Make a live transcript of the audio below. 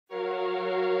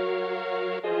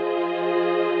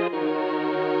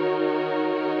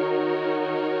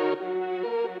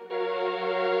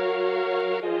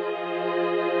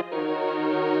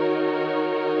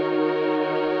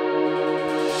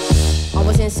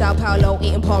in Sao Paulo,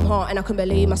 eating palm heart, and I couldn't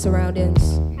believe my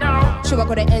surroundings. Sugar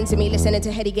got the ends of me, listening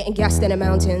to Hetty getting gassed in the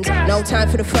mountains. No time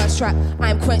for the first track,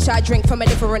 I am quenched, I drink from a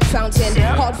different fountain.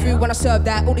 Hard food when I serve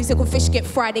that, all these little fish get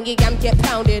fried and yam get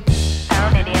pounded.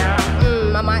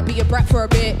 I might be a brat for a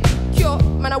bit. Yo,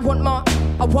 man, I want my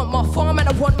farm and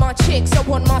I want my chicks. I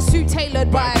want my suit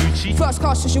tailored by first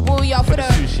class to Shibuya for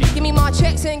the give me my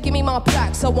checks and give me my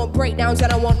plaques. I want breakdowns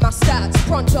and I want my stats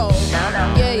pronto.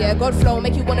 Yeah, God flow,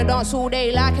 make you wanna dance all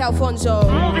day like Alfonso.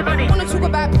 Wanna talk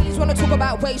about peas, wanna talk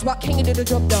about wage, but can you do the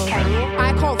job though?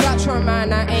 I can't vouch for a man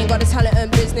that ain't got a talent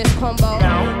and business combo.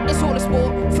 It's all a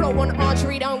sport, flow on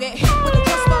archery, don't get hit with the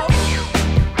crossbow.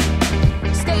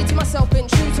 Stay to myself, been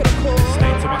true to the core.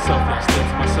 Stay to myself, yeah, stay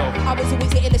to myself. I was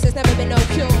always getting this, there's never been no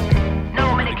cure.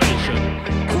 No medication.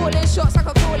 Calling shots like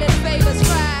I call in favors,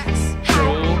 facts.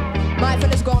 True. My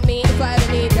fella's got me if I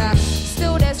ever need that.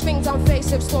 Still there's things I'm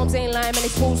faced with, storms ain't lying, and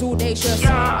it's fools audacious.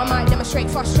 I might demonstrate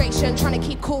frustration, trying to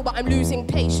keep cool, but I'm losing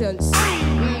patience.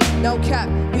 No cap,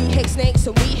 we hate snakes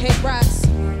and we hate rats.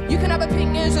 You can have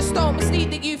opinions, just don't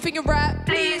mislead that you figure right.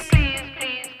 Please.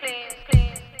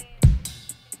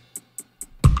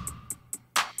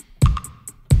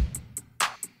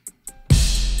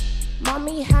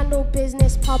 Mommy handled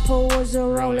business, Papa was a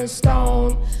Rollin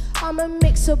Stone. I'm a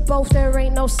mix of both, there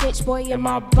ain't no snitch boy in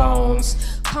my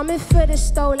bones. Coming for the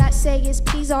stove like say it's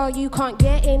pizza, you can't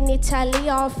get in Italy.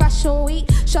 Our fashion week,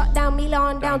 shut down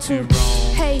Milan down to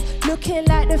Rome. Hey, looking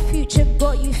like the future,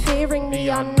 but you fearing the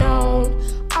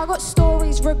unknown. I got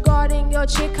stories regarding your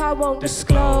chick I won't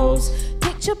disclose.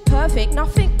 Picture perfect,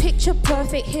 nothing picture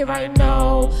perfect here I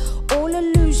know. All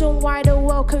illusion, why the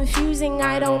world confusing,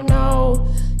 I don't know.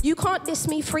 You can't diss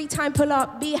me, free time, pull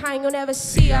up behind, you'll never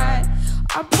see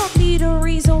I'm probably the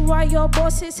reason why your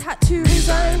bosses had to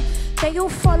resign. They all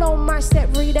follow my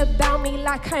step, read about me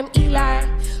like I'm Eli.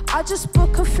 I just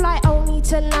book a flight, I'll need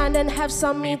to land and have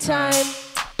some me time.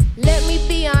 Let me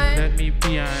be I'm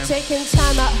taking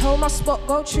time at home, my spot,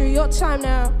 go through your time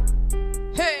now.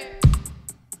 Hey.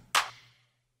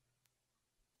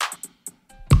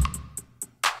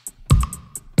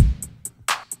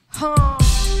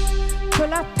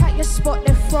 Pull up at your spot,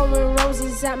 they're throwing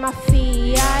roses at my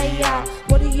feet. Yeah.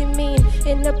 What do you mean?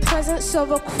 In the presence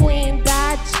of a queen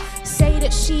badge. Say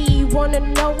that she wanna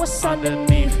know what's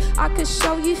underneath. I could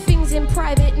show you things in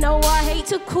private. No, I hate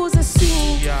to cause a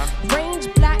scene.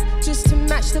 Range black just to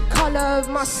match the color of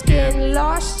my skin.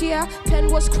 Last year,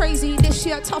 pen was crazy. This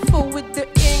year, tougher with the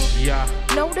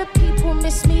ink. Know the people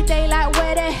miss me. They like,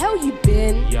 where the hell you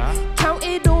been?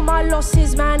 Counted all my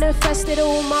losses, manifested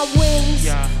all my wins.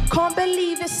 Can't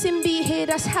believe it's Simz here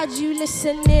that's had you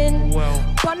listening.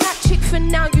 But that chick for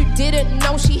now, you didn't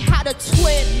know she had a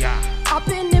twin. I've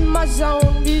been in my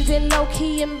zone, moving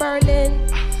low-key in Berlin.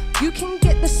 You can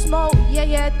get the smoke,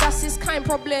 yeah, that's his kind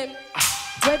problem.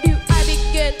 Where do I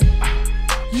begin?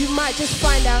 You might just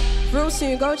find out real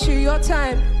soon, go through your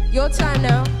time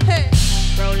now. Hey.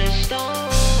 Rollin Stone.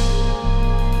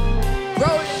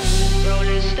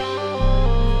 Rollin Stone.